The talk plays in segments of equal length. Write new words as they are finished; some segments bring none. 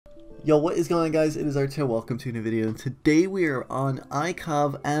Yo, what is going on, guys? It is Arturo. Welcome to a new video, and today we are on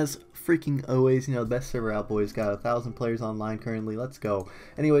Ikov as freaking always. You know, the best server out, boys. Got 1,000 players online currently. Let's go.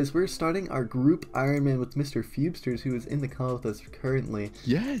 Anyways, we're starting our group Ironman with Mr. Fewbsters, who is in the call with us currently.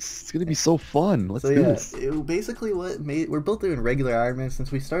 Yes, it's gonna be so fun. Let's do yeah, this. Basically we're both doing regular Ironman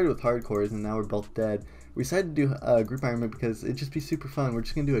since we started with hardcores and now we're both dead. We decided to do a group Ironman because it'd just be super fun. We're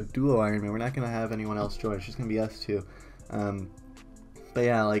just gonna do a duo Ironman. We're not gonna have anyone else join. It's just gonna be us two. But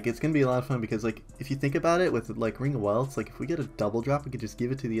yeah, like, it's gonna be a lot of fun because, like, if you think about it with, like, Ring of Wealth, like, if we get a double drop, we could just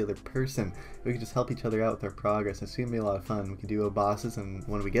give it to the other person. We could just help each other out with our progress. It's gonna be a lot of fun. We could do bosses, and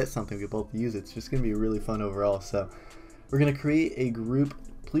when we get something, we both use it. It's just gonna be really fun overall. So, we're gonna create a group.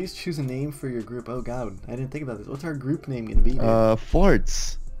 Please choose a name for your group. Oh god, I didn't think about this. What's our group name gonna be, dude?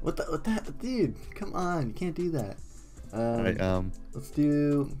 Farts. What the, dude? Come on, you can't do that. Alright, let's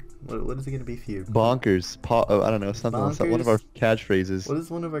do. What is it gonna be for you? Bonkers. I don't know, something. Bonkers? One of our catchphrases. What is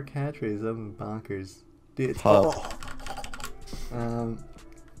one of our catchphrases other than bonkers? Dude, it's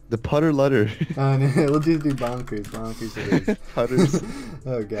the putter lutter. Oh no, we'll just do bonkers. Bonkers it is. Putters.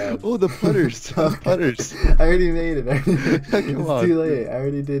 Oh god. Oh, the putters. Okay. Putters. I already made it. It's on, too late. I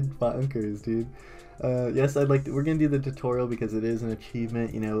already did bonkers, dude. Yes, we're gonna do the tutorial because it is an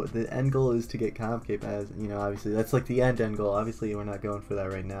achievement. You know, the end goal is to get Comp-Cape, as you know. Obviously, that's like the end goal. Obviously, we're not going for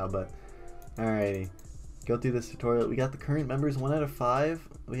that right now, but alrighty, go through this tutorial. We got the current members 1 out of 5.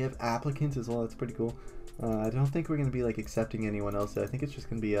 We have applicants as well. That's pretty cool. I don't think we're gonna be like accepting anyone else. I think it's just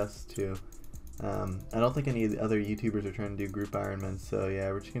gonna be us two. I don't think any of the other YouTubers are trying to do group Ironman. So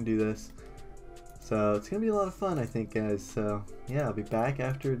yeah, we're just gonna do this. So it's gonna be a lot of fun, I think, guys. So yeah, I'll be back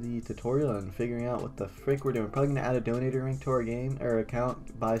after the tutorial and figuring out what the frick we're doing. Probably gonna add a donator link to our game or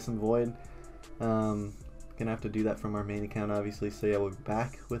account, buy some void. Gonna have to do that from our main account, obviously. So yeah, we'll be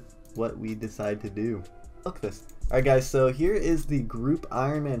back with what we decide to do. Look at this. Alright guys, so here is the group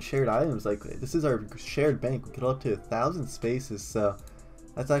Ironman shared items. Like, this is our shared bank. We could up to 1,000 spaces, so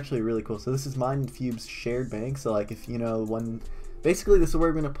that's actually really cool. So this is mine and Fewb's shared bank. So like, if you know basically, this is where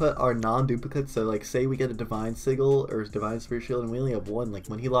we're going to put our non-duplicates. So, like, say we get a Divine Sigil or Divine Spirit Shield and we only have one. Like,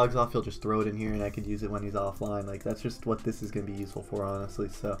 when he logs off, he'll just throw it in here and I could use it when he's offline. Like, that's just what this is going to be useful for, honestly.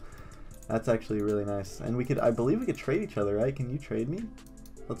 So, that's actually really nice. And I believe we could trade each other, right? Can you trade me?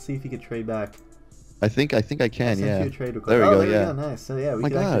 Let's see if you could trade back. I think I can. Yeah. You a trade request. There we go. There yeah. We go. Nice. So yeah, we My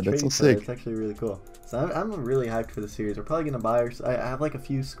can God, actually trade that's so each other. sick. It's actually really cool. So I'm really hyped for the series. We're probably gonna buy. I have like a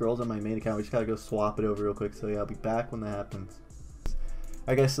few scrolls on my main account. We just gotta go swap it over real quick. So yeah, I'll be back when that happens.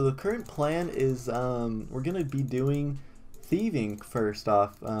 Alright guys, so the current plan is we're gonna be doing thieving first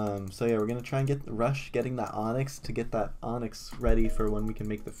off. So yeah, we're gonna try and getting that onyx to get that onyx ready for when we can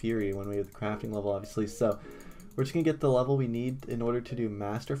make the fury when we have the crafting level, obviously. So we're just gonna get the level we need in order to do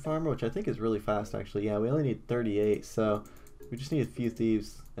master farmer, which I think is really fast actually. Yeah, we only need 38, so we just need a few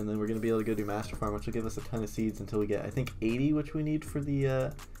thieves, and then we're gonna be able to go do master farm, which will give us a ton of seeds until we get, I think, 80, which we need for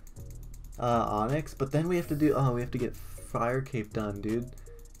the onyx. But then we have to get fire cape done, dude,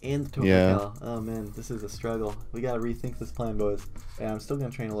 and the Yeah. Oh man, this is a struggle. We gotta rethink this plan, boys. Yeah, I'm still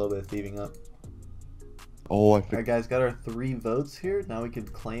gonna train a little bit of thieving up. Oh, Alright guys, got our 3 votes here. Now we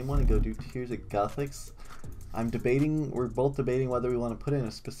could claim one and go do Tears of Gothics. We're both debating whether we want to put in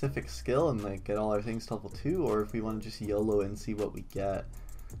a specific skill and like get all our things to level 2, or if we want to just YOLO and see what we get.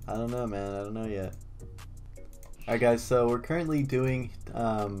 I don't know, man. I don't know yet. Alright guys, so we're currently doing,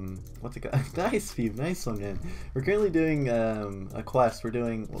 what's it called? Nice, Fewb, nice one, man. We're currently doing a quest. We're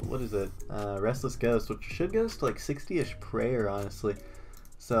doing, what is it? Restless Ghost, which should get us to like 60-ish prayer, honestly.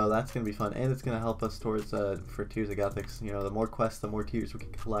 So that's going to be fun, and it's going to help us towards, for Tears of Gothics. You know, the more quests, the more tears we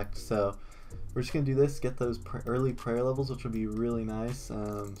can collect. So we're just going to do this, get those early prayer levels, which will be really nice.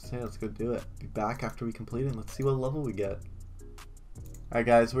 So yeah, let's go do it. Be back after we complete it, and let's see what level we get. Alright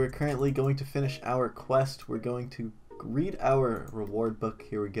guys, we're currently going to finish our quest. We're going to read our reward book.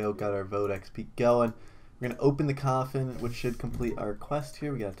 Here we go, got our vote XP going. We're going to open the coffin, which should complete our quest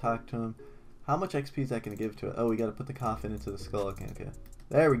here. We got to talk to him. How much XP is that going to give to it? Oh, we got to put the coffin into the skull. Okay.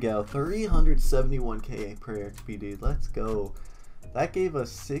 There we go. 371k prayer XP, dude. Let's go. That gave us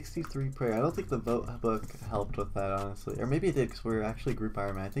 63 prayer. I don't think the vote book helped with that, honestly. Or maybe it did, because we're actually group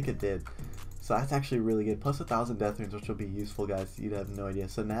Ironman. I think it did. So that's actually really good. Plus 1,000 death runes, which will be useful, guys. You'd have no idea.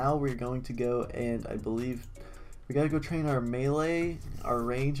 So now we're going to go, and I believe we gotta go train our melee, our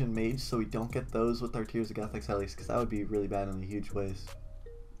range, and mage, so we don't get those with our Tears of Gothics at least, because that would be really bad in a huge ways.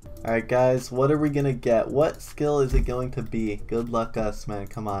 Alright guys, what are we gonna get? What skill is it going to be? Good luck us, man.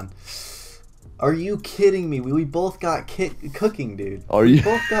 Come on. Are you kidding me? We both got cooking, dude. Are you? We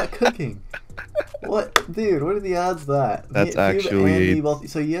both got cooking. What, dude? What are the odds of that? That's actually.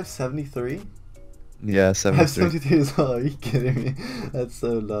 So you have 73. Yeah, I 73. have 73 as well. Are you kidding me? That's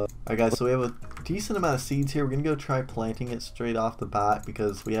so dumb. Alright guys, so we have a decent amount of seeds here. We're gonna go try planting it straight off the bat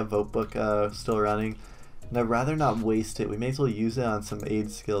because we have vote book still running. And I'd rather not waste it. We may as well use it on some aid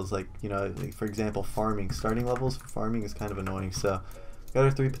skills, like, you know, like for example, farming. Starting levels for farming is kind of annoying. So got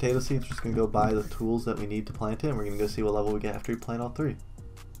our 3 potato seeds. We're just gonna go buy the tools that we need to plant it, and we're gonna go see what level we get after we plant all 3.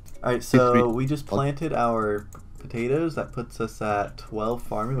 Alright, so we just planted our potatoes. That puts us at 12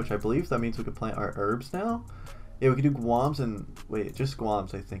 farming, which I believe that means we can plant our herbs now. Yeah, we can do guams and wait, just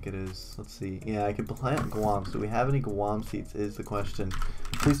guams I think it is. Let's see. Yeah, I can plant guams. Do we have any guam seeds is the question.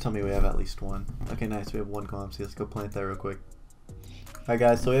 Please tell me we have at least one. Okay, nice. We have 1 guam seed. Let's go plant that real quick. Alright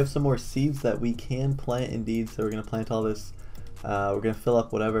guys, so we have some more seeds that we can plant indeed. So we're gonna plant all this. We're gonna fill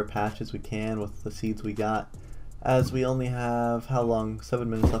up whatever patches we can with the seeds we got. As we only have, how long? 7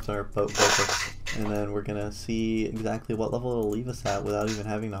 minutes left on our boat focus. And then we're gonna see exactly what level it'll leave us at without even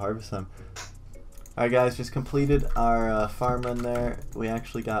having to harvest them. Alright guys, just completed our farm run there. We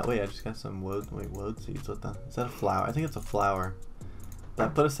actually got, wait, I just got some woad seeds. What the, is that a flower? I think it's a flower.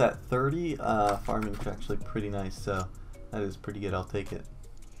 That put us at 30 farming, which is actually pretty nice, so that is pretty good. I'll take it.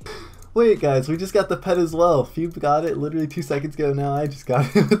 Wait guys, we just got the pet as well. Fewb got it literally 2 seconds ago. Now I just got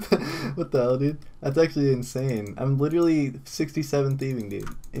it. What the hell, dude? That's actually insane. I'm literally 67 thieving, dude.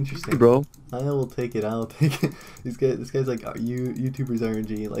 Interesting. Bro. I will take it. I'll take it. This guy's like YouTubers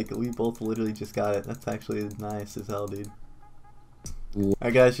RNG. Like we both literally just got it. That's actually nice as hell, dude.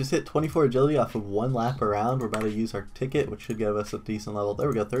 Alright guys, just hit 24 agility off of 1 lap around. We're about to use our ticket, which should give us a decent level. There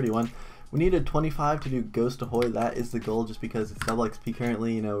we go, 31. We needed 25 to do Ghost Ahoy. That is the goal, just because it's double XP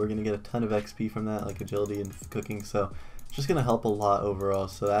currently. You know, we're gonna get a ton of XP from that, like agility and cooking. So it's just gonna help a lot overall.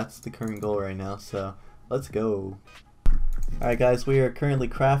 So that's the current goal right now. So let's go. Alright guys, we are currently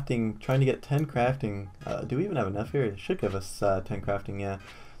crafting, trying to get 10 crafting. Do we even have enough here? It should give us 10 crafting, yeah.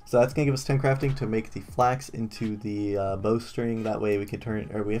 So that's going to give us 10 crafting to make the flax into the bowstring. That way we can turn,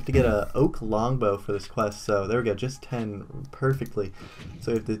 or we have to get a oak longbow for this quest. So there we go, just 10 perfectly.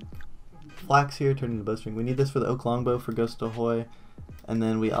 So we have the flax here, turn into bowstring. We need this for the oak longbow for Ghost Ahoy. And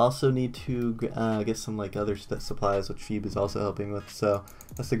then we also need to get some like other supplies, which Fewb is also helping with. So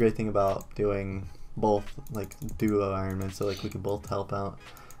that's the great thing about doing both, like duo Ironman. So like we can both help out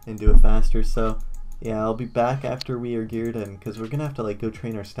and do it faster. So yeah, I'll be back after we are geared in, because we're gonna have to like go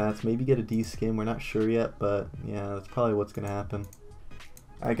train our stats, maybe get a D skin. We're not sure yet, but yeah, that's probably what's gonna happen.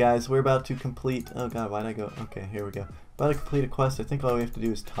 Alright guys, we're about to complete, oh god, why'd I go, okay, here we go. About to complete a quest. I think all we have to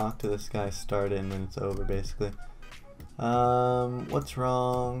do is talk to this guy, start it, and then it's over basically. What's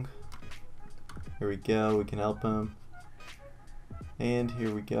wrong? Here we go, we can help him. And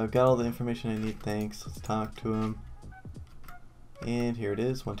here we go, I've got all the information I need, thanks. Let's talk to him. And here it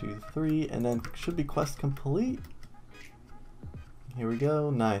is, 1, 2, 3, and then should be quest complete. Here we go,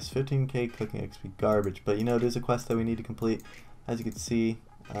 nice, 15k cooking XP, garbage, but you know, it is a quest that we need to complete. As you can see,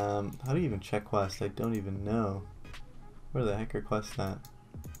 how do you even check quests? I don't even know. Where the heck are quests at?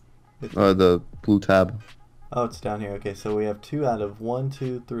 The blue tab. Oh, it's down here. Okay, so we have 2 out of 1,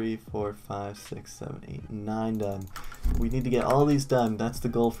 2, 3, 4, 5, 6, 7, 8, 9 done. We need to get all these done. That's the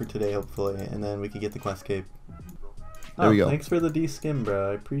goal for today, hopefully, and then we can get the quest cape. There we go. Thanks for the D-skim,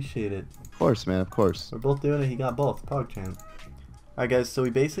 bro. I appreciate it. Of course, man, of course. We're both doing it. He got both. PogChamp. Alright guys, so we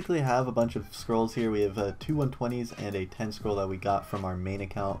basically have a bunch of scrolls here. We have 2 120s and a 10 scroll that we got from our main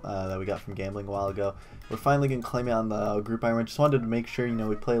account that we got from gambling a while ago. We're finally going to claim it on the group Ironman. Just wanted to make sure, you know,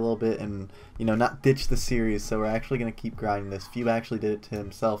 we play a little bit and, you know, not ditch the series. So we're actually going to keep grinding this. Fewb actually did it to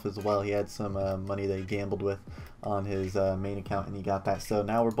himself as well. He had some money that he gambled with on his main account and he got that. So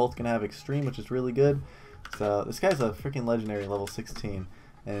now we're both going to have extreme, which is really good. So this guy's a freaking legendary level 16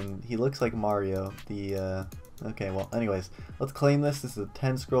 and he looks like Mario. Okay, well, anyways, let's claim this. This is a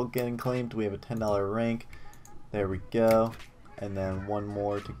 10 scroll getting claimed. We have a $10 rank. There we go. And then 1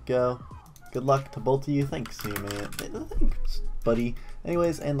 more to go. Good luck to both of you. Thanks, man. Thanks, buddy.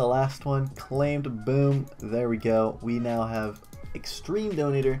 Anyways, and the last one claimed. Boom. There we go. We now have Extreme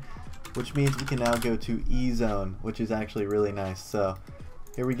Donator, which means we can now go to E-Zone, which is actually really nice. So,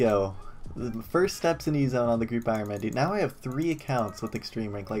 here we go. The first steps in E-Zone on the group Ironman, dude. Now I have 3 accounts with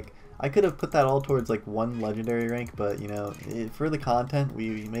Extreme rank. Like, I could have put that all towards like 1 legendary rank, but you know, for the content,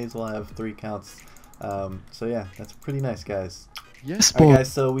 we may as well have 3 accounts. So yeah, that's pretty nice, guys. Yes, Alright boy.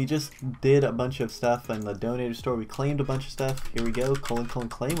 guys, so we just did a bunch of stuff in the donator store. We claimed a bunch of stuff. Here we go,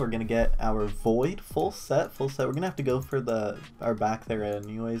 claim. We're gonna get our void full set. We're gonna have to go for our back there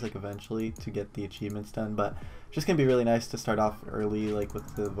anyways, like eventually, to get the achievements done. But just gonna be really nice to start off early, like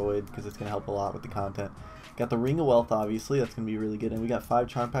with the void, because it's gonna help a lot with the content. Got the Ring of Wealth, obviously. That's gonna be really good, and we got 5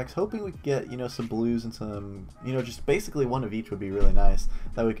 charm packs. Hoping we could get, you know, some blues and some, you know, just basically one of each would be really nice.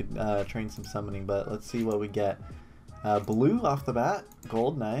 That we could train some summoning. But let's see what we get. Blue off the bat,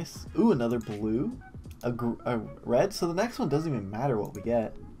 gold, nice. Ooh, another blue, a red. So the next one doesn't even matter what we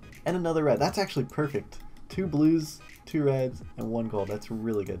get, and another red. That's actually perfect. 2 blues, 2 reds, and 1 gold. That's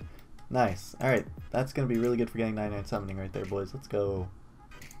really good. Nice. All right, that's gonna be really good for getting 99 summoning right there, boys. Let's go.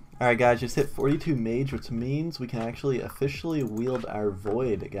 All right, guys, just hit 42 mage, which means we can actually officially wield our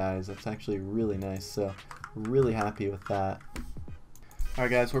void, guys. That's actually really nice. So really happy with that.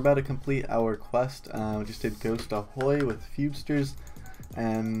 Alright guys, we're about to complete our quest. We just did Ghost Ahoy with Fewbsters,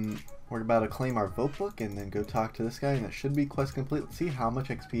 and we're about to claim our vote book and then go talk to this guy, and it should be quest complete. Let's see how much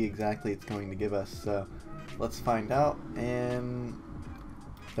XP exactly it's going to give us. So let's find out, and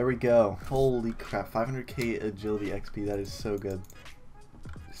there we go. Holy crap, 500k agility XP, that is so good.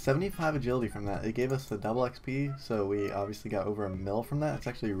 75 agility from that. It gave us the double XP, so we obviously got over 1 mil from that. It's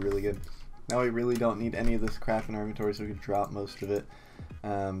actually really good. Now we really don't need any of this crap in our inventory, so we can drop most of it.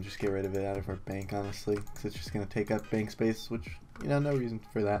 Just get rid of it out of our bank, honestly, because it's just going to take up bank space, which, you know, no reason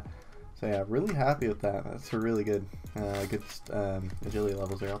for that. So yeah, really happy with that. That's a really good agility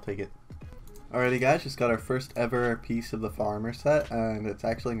levels there. I'll take it. Alrighty guys, just got our first ever piece of the farmer set, and it's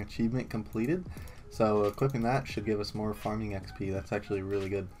actually an achievement completed. So equipping that should give us more farming XP. That's actually really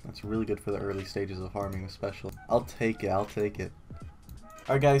good. That's really good for the early stages of farming especially. I'll take it.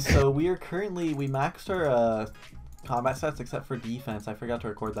 Alright guys, so we maxed our combat stats except for defense. I forgot to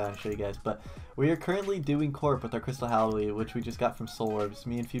record that and show you guys, but we are currently doing Corp with our Crystal Halloween, which we just got from Soul Orbs.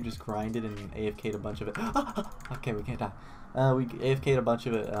 Me and Fewb just grinded and AFK'd a bunch of it. Okay, we can't die. We AFK'd a bunch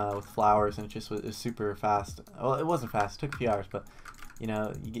of it with flowers, and it was super fast. Well, it wasn't fast, it took a few hours, but you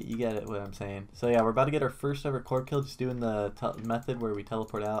know, you get it what I'm saying. So yeah, we're about to get our first ever Corp kill, just doing the method where we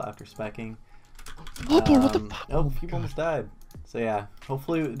teleport out after specking. What the fuck? Oh, Fewb almost died. So yeah,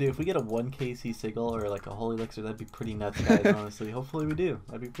 hopefully, dude, if we get a 1kc Sigil or like a Holy Elixir, that'd be pretty nuts, guys, honestly. Hopefully we do.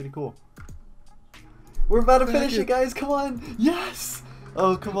 That'd be pretty cool. We're about to finish it, guys. Come on. Yes!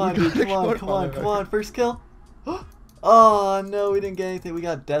 Oh, come on, dude. Come on. First kill. Oh, no, we didn't get anything. We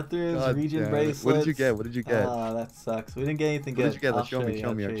got Death Runes, Regen Bracelets. What did you get? Oh, that sucks. We didn't get anything good. What did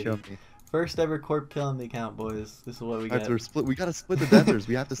you get? Show me. First ever Corp kill on the account, boys. This is what we get. We gotta split the Deathers.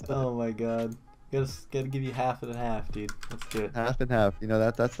 We have to split. Oh my god. Gotta give you half and half, dude. Let's do it. Half and half. You know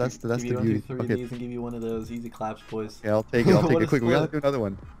that's the beauty. Give you 3 of these and give you one of those. Easy claps, boys. Yeah, I'll take it. Quick, we gotta do another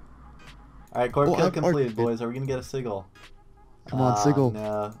one. Alright, Corp kill completed, boys. Are we gonna get a Sigil? Come on, Sigil.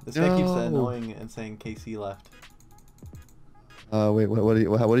 No. This guy keeps annoying and saying KC left. Wait, what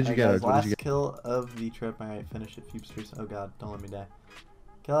did you get? Guys, last kill of the trip. Alright, finish it, Fewbsters. Oh god, don't let me die.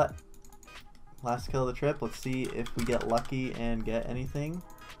 Kill it. Last kill of the trip. Let's see if we get lucky and get anything.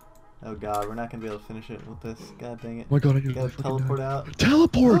 Oh god, we're not gonna be able to finish it with this. God dang it. Oh my god, I need to teleport out.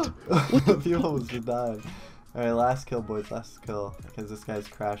 Teleport! What the fuel almost just died. Alright, last kill, boys. Last kill. Because this guy's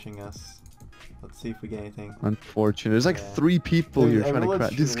crashing us. Let's see if we get anything. Unfortunate. There's like 3 people here trying to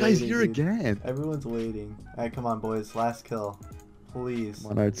crash. This guy's here again. Everyone's waiting. Alright, come on, boys. Last kill. Please.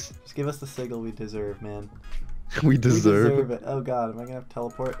 Come on, Arts. Just give us the Sigil we deserve, man. We deserve it. Oh god, am I gonna have to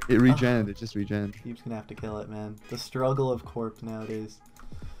teleport? It regened. It just regened. Fewb's gonna have to kill it, man. The struggle of Corp nowadays.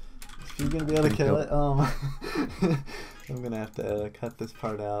 Is Fewb gonna be able to kill it? I'm gonna have to cut this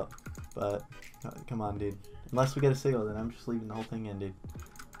part out. But come on, dude. Unless we get a Sigil, then I'm just leaving the whole thing in, dude.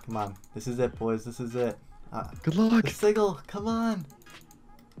 Come on. This is it, boys. This is it. Good luck. The Sigil, come on.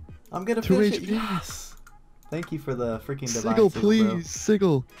 I'm gonna finish it. Yes. Thank you for the freaking divine Sigil, please.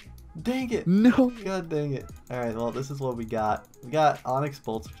 Sigil. Dang it. No. God dang it. Alright, well, this is what we got. We got Onyx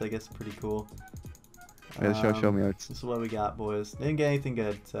Bolts, which I guess is pretty cool. Yeah, show me, Arts. This is what we got, boys. Didn't get anything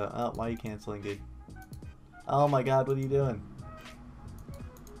good, so... why are you canceling, dude? Oh my god, what are you doing?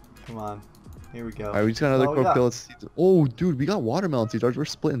 Come on. Here we go. Alright, we just got another Corp kill. Oh, dude, we got watermelon seeds. We're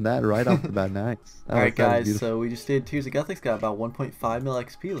splitting that right off the bat. Nice. Alright, guys, so we just did Tears of Gothics. Got about 1.5 mil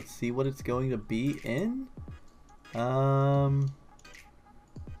XP. Let's see what it's going to be in. I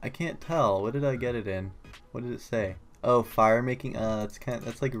can't tell. What did I get it in? What did it say? Oh, fire making.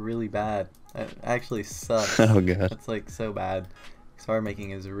 That's like really bad. That actually sucks. Oh god. That's like so bad. Fire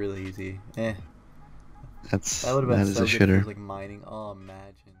making is really easy. That would have been is so a good shitter. if it was like mining. Oh,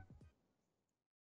 imagine.